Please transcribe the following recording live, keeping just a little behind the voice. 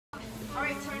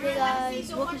Hey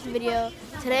guys, welcome to the video.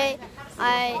 Today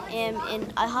I am in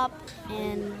IHOP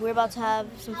and we're about to have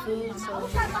some food. So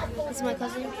this is my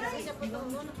cousin.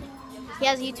 He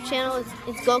has a YouTube channel.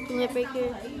 It's Goku Limit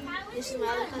Breaker. This is my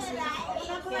other cousin.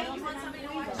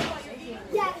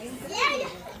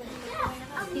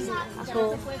 He's an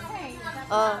asshole.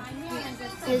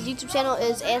 His YouTube channel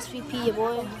is SVP your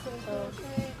boy. So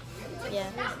yeah.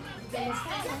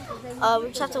 We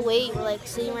just have to wait. We're like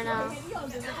sitting right now.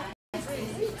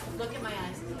 Look in my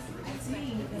eyes.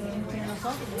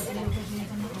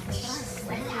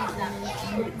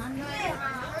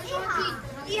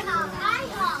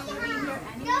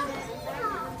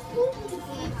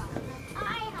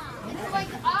 It's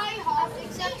like IHOP,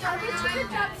 except I wish you could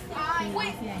drop I.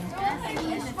 Wait, I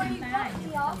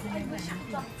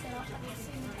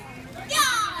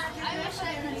wish I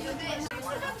could do this.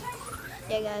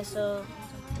 Yeah, guys. So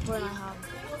we're in IHOP.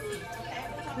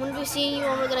 I'm gonna be seeing you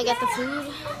when we're gonna get the food.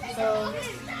 So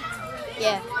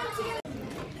yeah.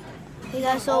 Hey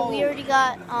guys, so we already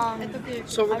got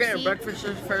So we're getting breakfast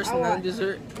first and then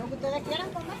dessert.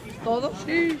 Todo.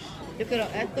 Yo quiero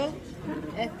esto,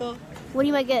 what do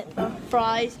you might get?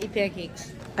 fries y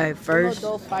pancakes. Hey, first,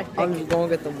 Those five I'm just gonna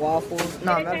get the waffles.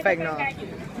 No, matter of fact, no. I'm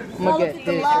gonna get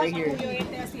this right here.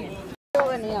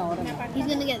 He's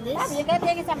gonna get this. And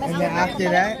then after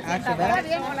that, After that,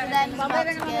 he's about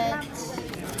to get.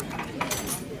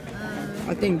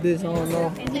 I think this, I don't know.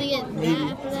 He's gonna get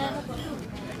that after that.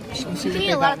 Let's He's see gonna what get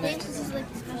they a lot got of things. next. This is like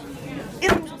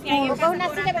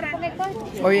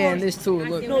Oh yeah, and this too.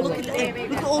 Look, look. Look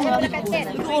at all of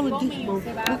this, bro.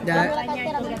 That.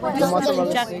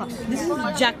 This is the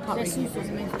jackpot.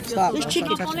 Stop. This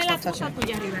chicken. Stop touching.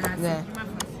 Yeah.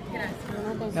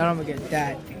 Now I'm gonna get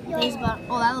that. things about.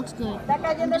 Oh, that looks good.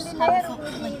 I'm just have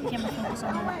like camera focus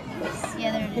on it.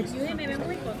 Yeah, there it is.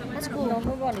 That's cool.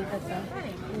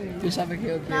 Just have a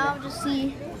kid. Now just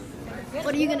see.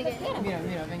 What are you gonna get? Mira,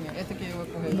 venga. Este que yo voy a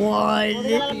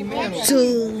coger. 1, 2.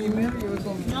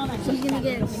 So he's gonna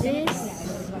get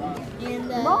this and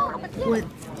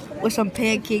With some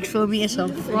pancakes for me and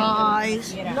some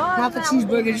fries. Half a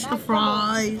cheeseburger, just the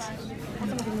fries.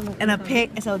 And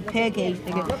some pancakes,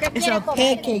 nigga. It's some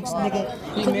pancakes, nigga.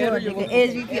 Come on, nigga.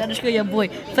 SVP_ your boy.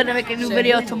 Finna make a new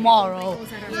video tomorrow.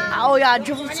 Oh yeah,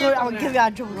 dribble story. I'm gonna give y'all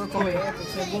a dribble story.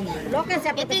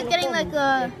 Anthony's getting like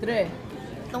the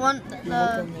one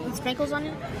with sprinkles on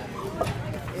it.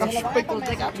 The sprinkles,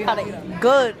 nigga. I'm trying to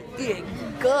good. Yeah,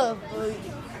 good, boy.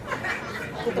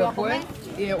 Después,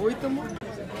 y el último.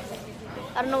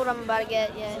 I don't know what I'm about to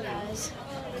get yet, guys.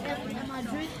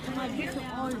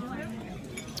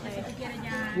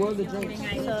 What are the drinks? So,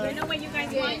 You know what you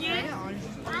guys want yet?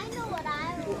 I know what I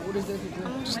want. What is this? I'm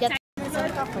gonna just get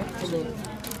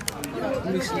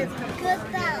Let me see.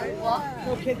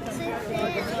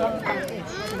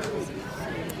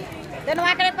 ¿Usted no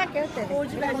va a querer para qué usted?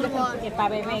 Para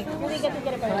beber. ¿Tú di que tú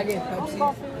quieres Can I beber? get Pepsi?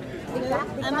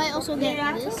 I might also get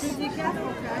this.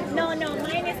 No,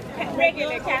 mine is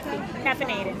regular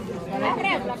caffeinated.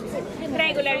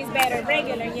 Regular is better.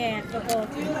 Regular, yeah.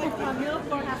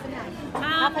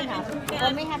 Half and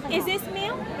half. Is this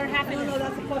milk or half and half? No,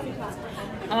 that's a coffee pot.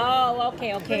 Oh,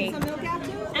 okay.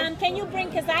 Can you bring,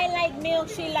 because I like milk,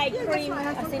 she like cream.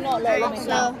 Así no,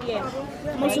 yeah.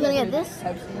 I'm also gonna get this.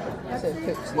 Pepsi. I said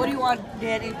Pepsi. What do you want,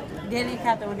 Daddy? Daddy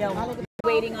Catherine.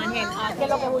 Waiting on him. ¿Qué es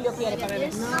lo que Julio quiere para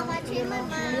beber?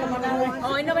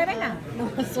 Oh, ¿y no bebe nada?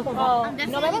 Oh,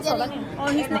 no bebe solo. Oh,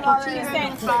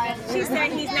 she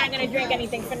said he's not going to drink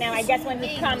anything for now. I guess when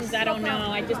he comes, I don't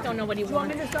know. I just don't know what he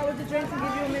wants.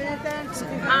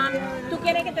 ¿Tú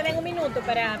quieres que te den un minuto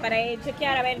para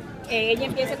chequear? A ver, ella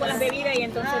empiece con las bebidas y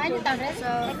entonces tú...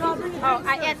 Oh,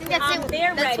 I think that's it.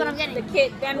 They're That's ready. what I'm getting. The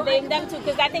kid, them too,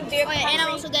 because I think they're Oh, yeah, and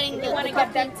I'm also getting the You want to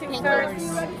get them two pancakes.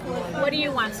 first? What do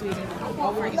you want, sweetie?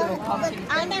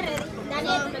 I'm not ready.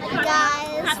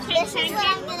 Guys, this is what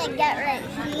I'm gonna get right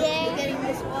here. Getting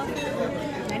this waffle.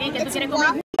 Daniel, ¿qué tú quieres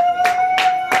comer?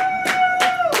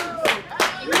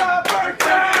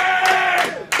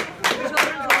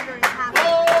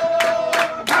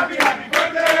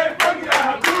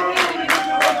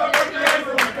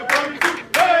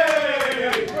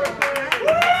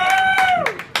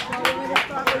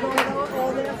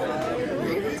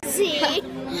 See?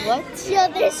 What? Yo,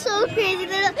 they're so crazy.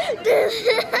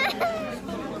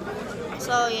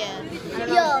 So yeah.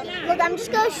 Yo, look, I'm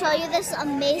just gonna show you this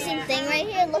amazing thing right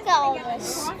here. Look at all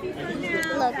this.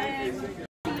 Look.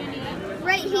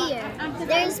 Right right here.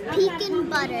 There's pecan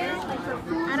butter.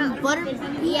 Butter?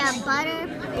 Yeah, butter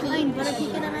pecan. Butter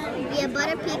pecan on it? Yeah,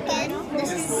 butter pecan.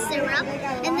 This is syrup.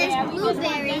 And there's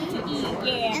blueberry.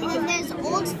 And then there's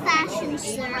old-fashioned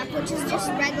syrup, which is just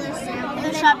regular syrup.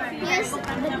 And then here's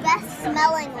the best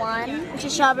smelling one. Which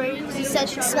is strawberry. Because you said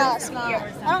Smell it, smell it.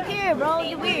 I don't care, bro.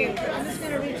 You're weird. So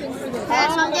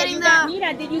I'm getting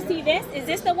Mira, did you see this? Is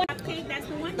this the one? Okay, that's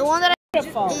the one. the one that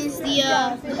Beautiful. is the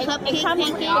cupcake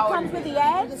pancake. It comes with the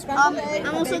eggs.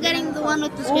 I'm also getting the one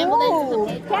with the scrambled eggs. Ooh,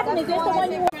 Catherine, is this the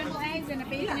one you want? No, I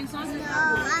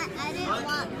didn't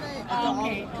want the...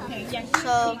 Okay, yeah.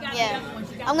 So yeah,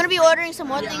 I'm gonna be ordering some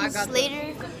more things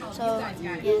later. So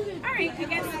yeah. All right, I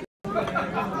guess.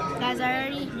 Guys, I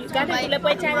already. Catherine, tú le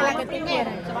puedes echar la que tú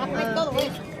quieras. Se van a comer todo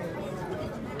eso.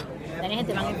 La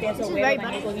gente van a empezar a ver, van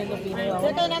a ir cogiendo video.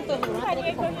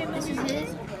 This is his.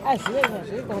 Ah, sí, es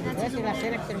así, como te puedes ir a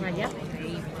hacer extrema allá.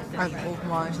 I both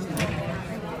mine.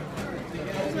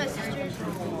 This is my sister's.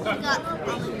 We got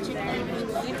chicken.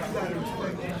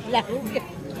 La rubia.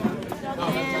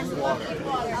 And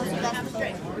also got some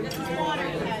soda.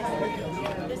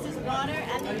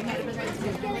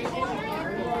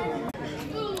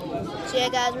 So yeah,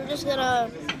 guys, we're just gonna.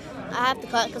 I have to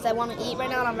cut because I want to eat right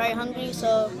now and I'm very hungry.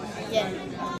 So yeah.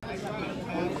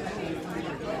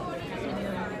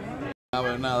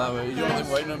 Nada, güey. Yo no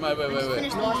puedo, no más, güey.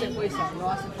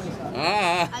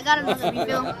 I got another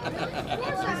refill.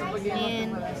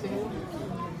 And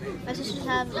my sisters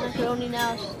have macaroni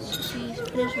now. She's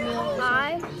finished her meal.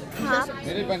 IHOP.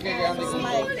 Mira el panqueque anda como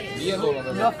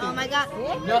 $10. I got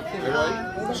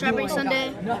the strawberry sundae.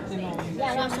 She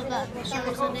also got the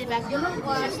strawberry sundae back here.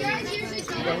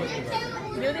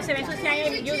 Judy se ve ensuciada,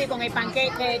 Judy, con el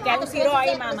panqueque, que hay un siro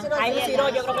ahí, mamá. Hay un siro,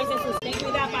 yo creo que se ensucia. Ten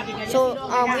cuidado, papi. So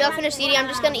we all finished eating. I'm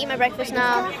just gonna eat my breakfast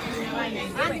now.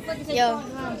 Yo,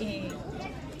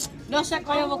 No sé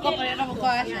cuál buscó, pero yo no busco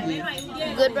eso. you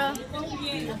good, bro?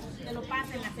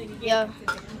 Yo,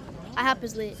 IHOP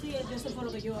is lit. Yeah.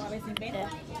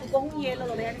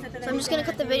 So I'm just gonna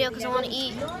cut the video because I want to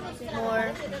eat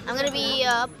more. I'm gonna be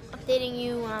updating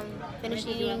you when I'm finished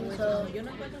eating. So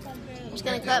I'm just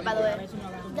gonna cut, by the way.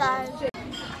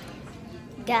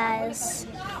 Guys,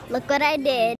 look what I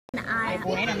did. Guys,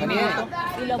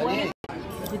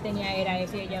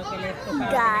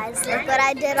 look what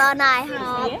I did on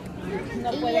IHOP.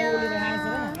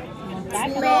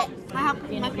 Lit.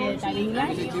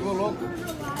 Positivo loco.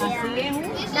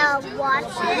 Now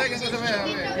watch ¿Verdad it. que eso se ve? A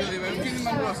ver, ¿quién me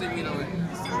mandó así? Mira, güey.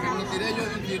 Lo tiré yo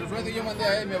de un tiro. Fue que yo mandé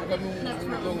a él a buscarme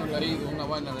un herido, una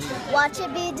vaina de ahí. Watch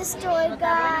it be destroyed,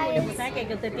 guys.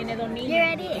 You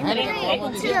ready?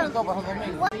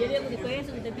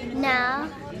 Now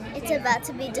it's about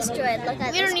to be destroyed. Look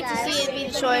at We this, don't need to guys. see it be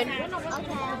destroyed.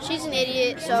 Okay. She's an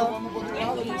idiot, so.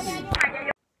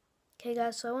 Okay,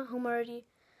 guys, so I went home already.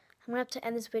 I'm gonna have to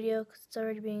end this video because it's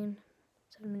already been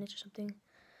 7 minutes or something.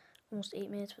 Almost 8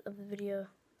 minutes of the video.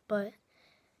 But,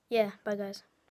 yeah, bye, guys.